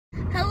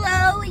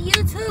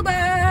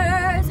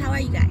YouTubers, how are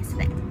you guys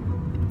today?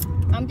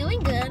 I'm doing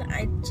good.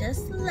 I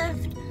just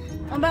left.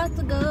 I'm about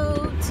to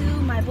go to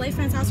my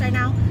boyfriend's house right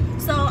now,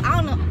 so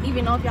I don't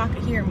even know if y'all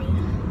can hear me.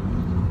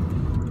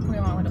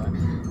 I'm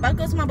about to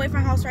go to my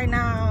boyfriend's house right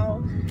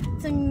now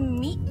to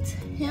meet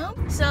him,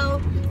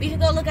 so we can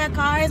go look at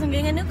cars. I'm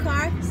getting a new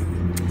car.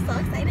 So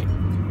excited.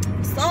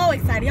 So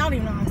excited. Y'all don't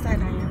even know how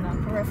excited I am now,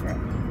 for real.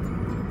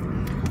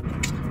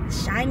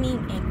 Shiny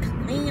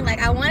and clean. Like,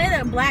 I wanted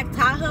a black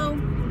Tahoe,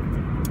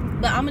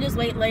 but I'm gonna just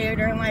wait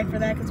later in life for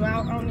that because I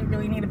don't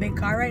really need a big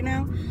car right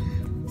now.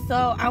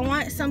 So I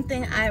want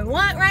something I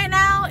want right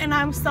now, and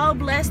I'm so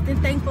blessed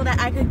and thankful that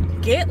I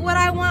could get what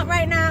I want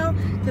right now,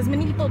 because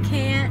many people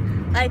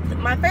can't. Like,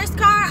 my first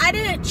car, I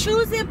didn't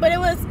choose it, but it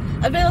was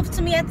available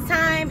to me at the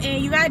time,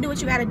 and you gotta do what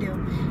you gotta do.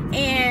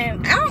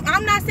 And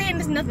I'm not saying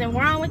there's nothing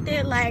wrong with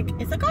it. Like,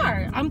 it's a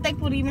car. I'm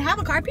thankful to even have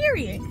a car,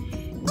 period. I'm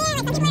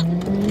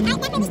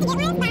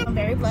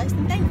very blessed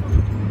and thankful.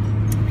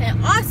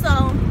 And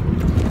also,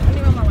 let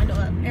me roll my window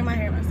up and my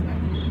hair must go.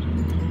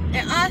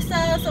 And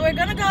also, so we're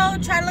gonna go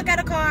try to look at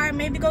a car,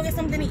 maybe go get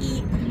something to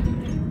eat.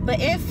 But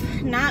if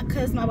not,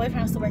 because my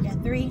boyfriend has to work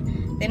at 3,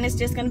 then it's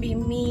just gonna be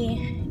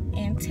me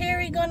and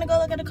Terry gonna go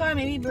look at a car,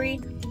 maybe Bree.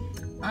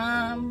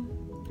 And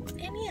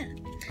yeah,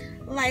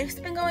 life's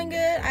been going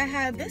good. I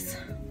had this,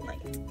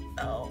 like,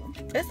 oh,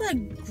 it's a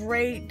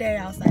great day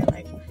outside.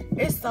 Like,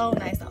 it's so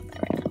nice outside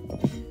right now.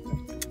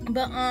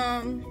 But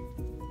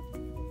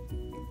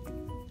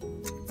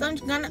so I'm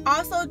gonna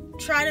also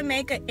try to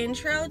make an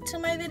intro to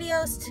my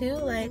videos too,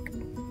 like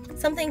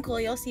something cool.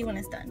 You'll see when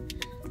it's done.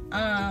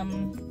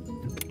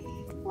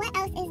 What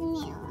else is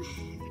new?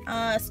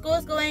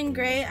 School's going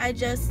great.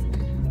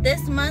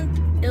 This month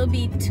it'll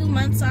be 2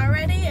 months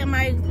already, and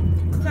my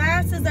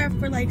classes are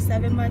for like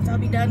 7 months. I'll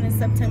be done in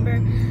September,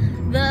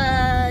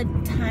 the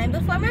time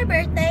before my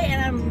birthday,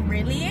 and I'm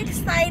really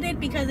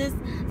excited because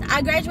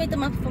I graduate the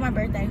month before my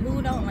birthday.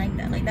 Who don't like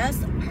that? Like, that's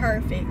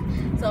perfect.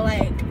 So,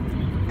 like,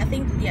 I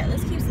think, yeah,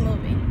 this keeps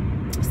moving.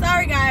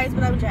 Sorry guys,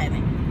 but I'm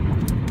driving.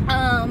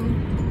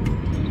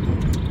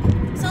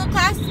 So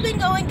class has been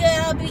going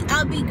good.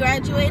 I'll be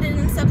graduated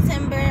in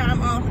September.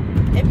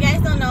 If you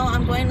guys don't know,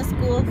 I'm going to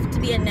school to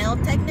be a nail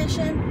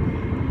technician.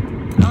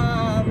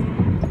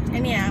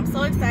 And yeah, I'm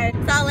so excited.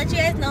 So I'll let you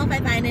guys know if I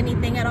find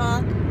anything at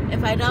all.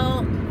 If I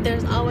don't,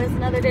 there's always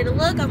another day to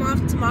look. I'm off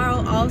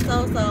tomorrow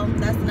also, so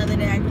that's another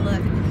day I can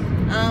look.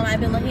 I've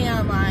been looking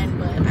online,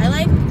 but I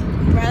like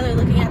rather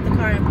looking at the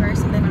car in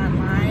person than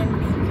online,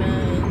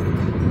 because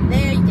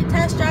there you can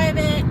test drive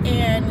it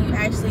and you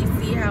actually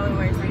see how it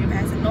works. Like, it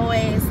passes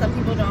noise. Some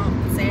people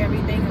don't say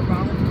everything is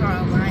wrong with the car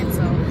online,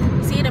 so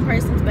see it in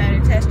person is better.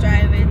 Test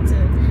drive it to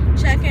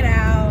check it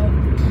out.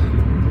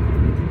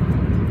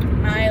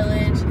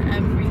 Mileage,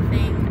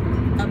 everything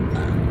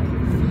above.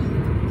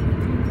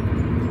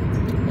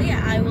 But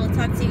yeah, I will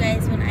talk to you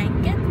guys when I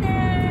get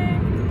there,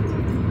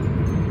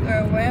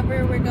 or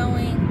wherever we're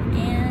going,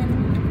 and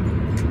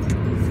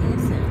see you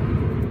soon.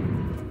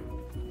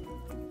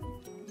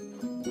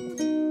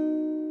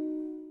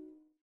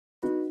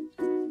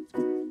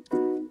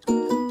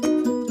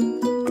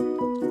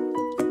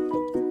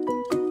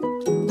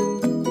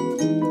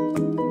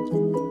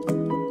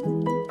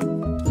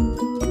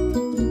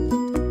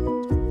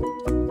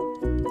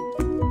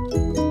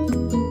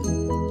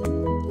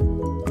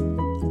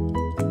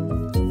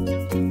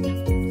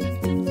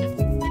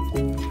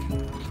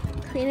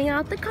 Cleaning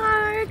out the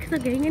car because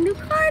I'm getting a new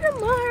car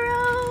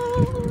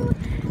tomorrow.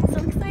 So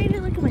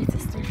excited. Look at my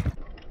sister.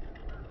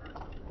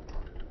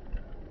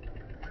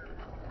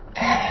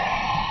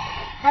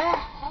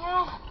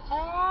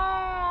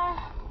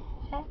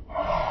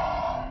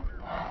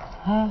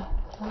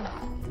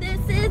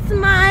 This is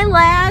my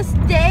last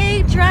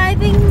day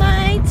driving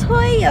my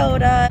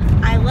Toyota.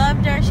 I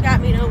loved her. She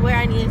got me to where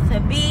I needed to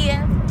be,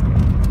 and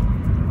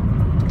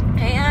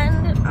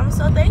I'm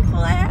so thankful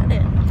I had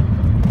it.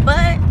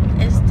 But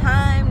it's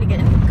time to get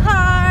a new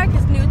car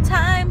because new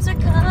times are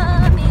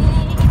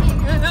coming.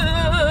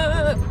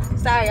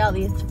 Sorry, all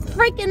these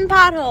freaking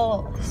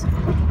potholes.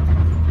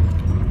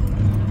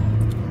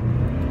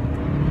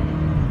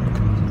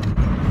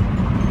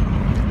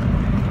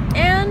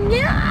 And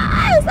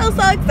yeah, I'm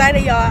so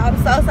excited, y'all. I'm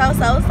so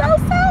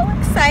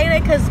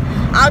excited because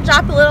I'll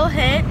drop a little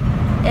hint.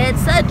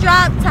 It's a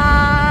drop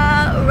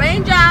top,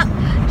 raindrop,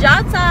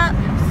 drop top.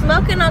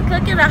 Smoking on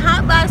cooking a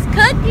hot box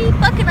cookie,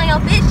 fucking on your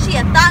bitch, she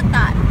a thought.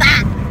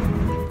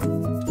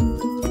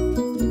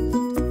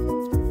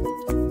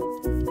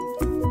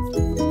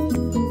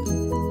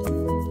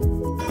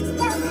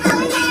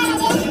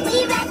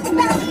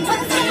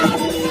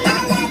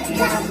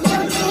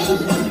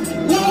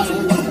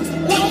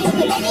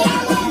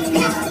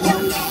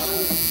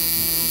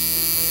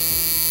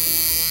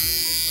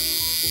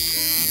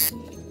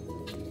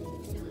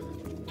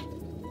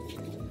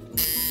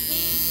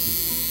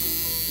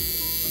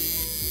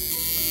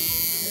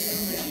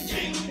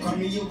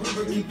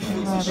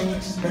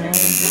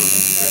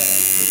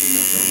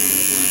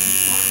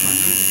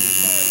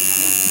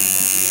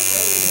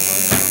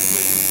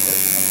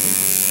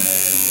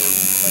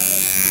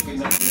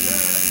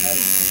 You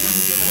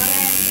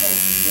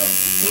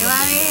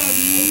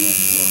already.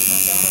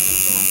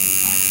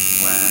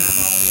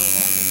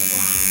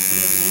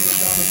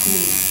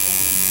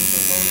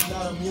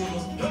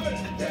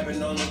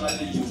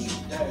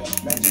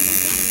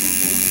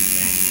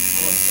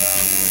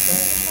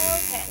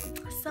 Okay,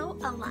 so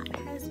a lot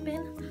has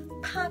been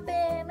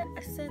popping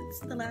since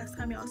the last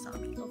time y'all saw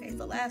me. Okay,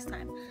 so last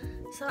time.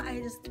 So I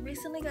just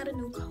recently got a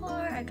new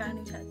car. I got a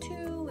new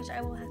tattoo, which I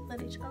will have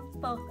footage of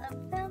both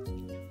of them.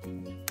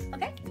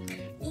 Okay,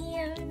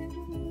 and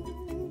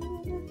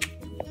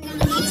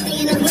stay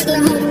in a regular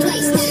home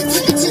place.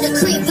 Took it to the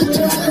crib, fucked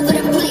her all over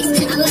the place.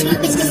 I like my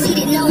bitch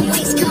conceited, no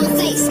waist, cold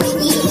face.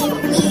 Yeah,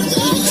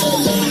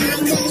 I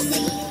couldn't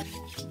see it.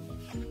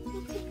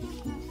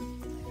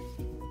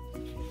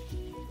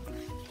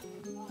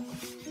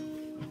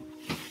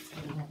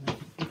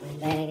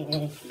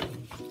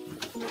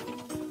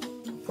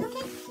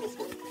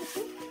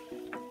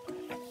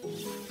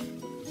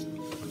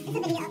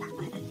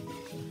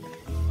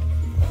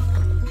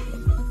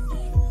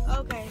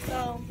 Okay, so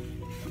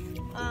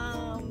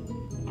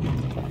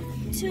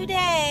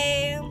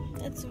today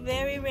it's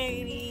very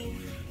rainy.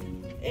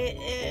 It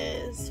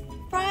is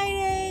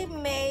Friday,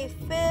 May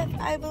 5th,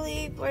 I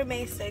believe, or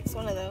May 6th,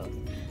 one of those.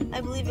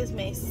 I believe it's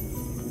May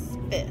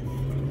 5th.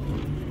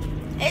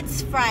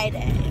 It's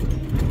Friday,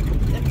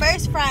 the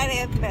first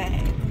Friday of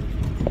May,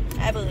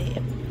 I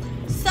believe.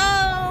 So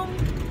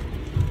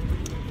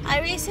I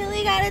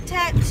recently got a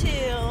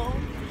tattoo,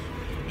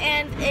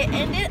 and it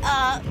ended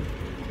up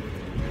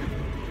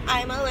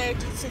I'm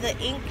allergic to the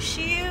ink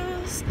she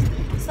used.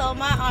 So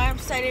my arm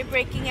started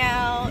breaking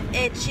out,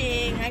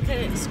 itching. I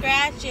couldn't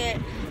scratch it.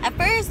 At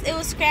first it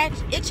was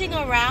itching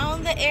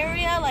around the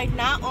area, like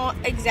not on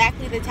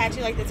exactly the tattoo.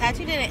 Like the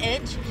tattoo didn't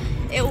itch.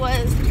 It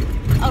was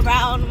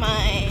around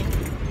my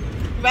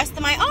rest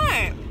of my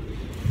arm.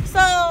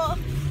 So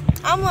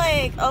I'm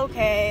like,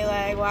 okay,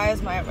 like why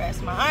is my rest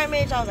of my arm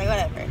itch? I was like,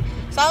 whatever.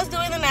 So I was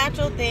doing the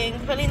natural thing,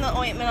 putting the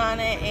ointment on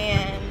it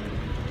and,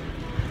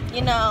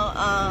 you know,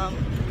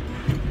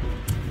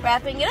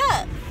 wrapping it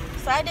up.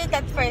 So I did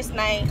that the first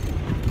night.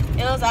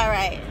 It was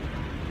alright.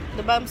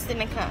 The bumps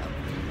didn't come.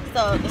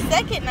 So the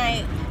second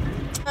night,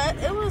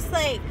 it was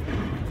like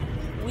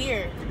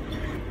weird.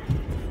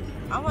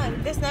 I'm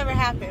like, this never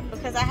happened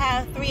because I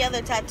have 3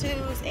 other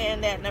tattoos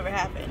and that never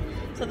happened.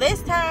 So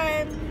this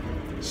time,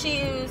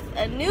 she used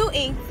a new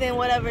ink than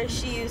whatever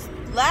she used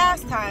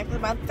last time.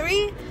 Because my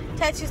 3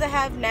 tattoos I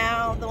have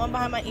now, the one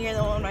behind my ear,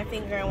 the one on my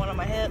finger, and one on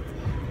my hip,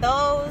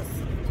 those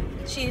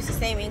she used the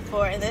same ink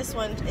for, and this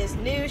one is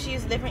new. She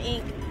used a different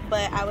ink,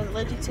 but I was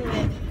allergic to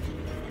it.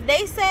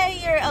 They say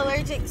you're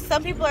allergic,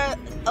 some people are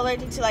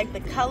allergic to like the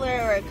color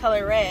or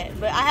color red,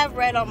 but I have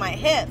red on my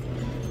hip,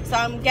 so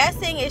I'm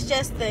guessing it's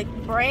just the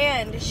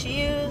brand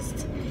she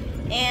used.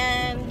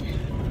 And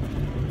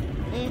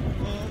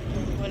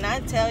when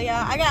I tell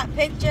y'all, I got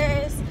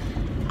pictures.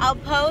 I'll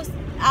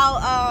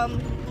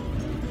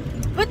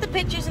put the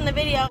pictures in the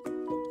video.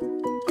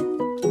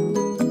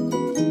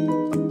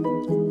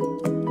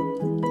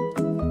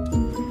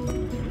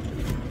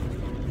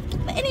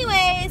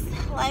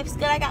 Life's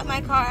good. I got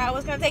my car. I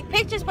was gonna take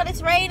pictures, but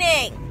it's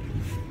raining.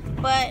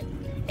 But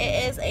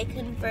it is a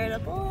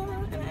convertible,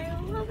 and I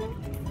love it.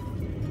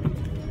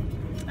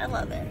 I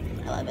love it.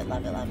 I love it.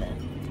 Love it. Love it.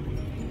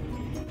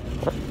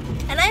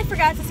 And I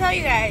forgot to tell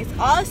you guys.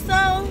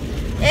 Also,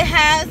 it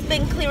has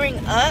been clearing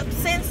up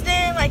since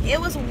then. Like it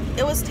was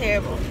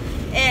terrible,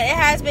 and it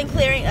has been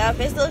clearing up.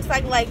 It looks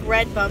like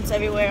red bumps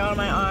everywhere on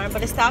my arm,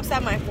 but it stops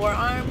at my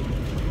forearm,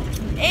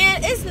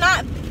 and it's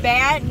not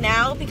bad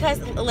now because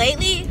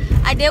lately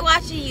I did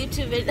watch a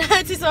YouTube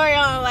tutorial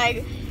on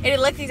and it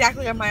looked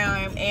exactly like my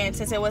arm, and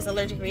since it was an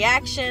allergic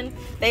reaction,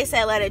 they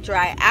said let it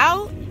dry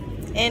out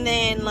and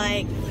then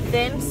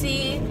then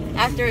see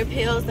after it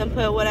peels, then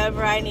put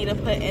whatever I need to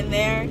put in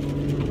there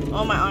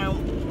on my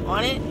arm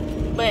on it.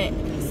 But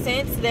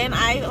since then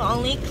I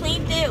only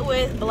cleaned it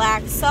with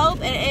black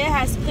soap, and it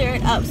has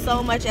cleared up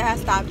so much. It has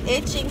stopped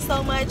itching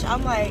so much.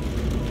 I'm like,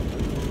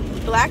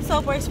 black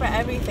soap works for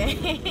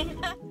everything.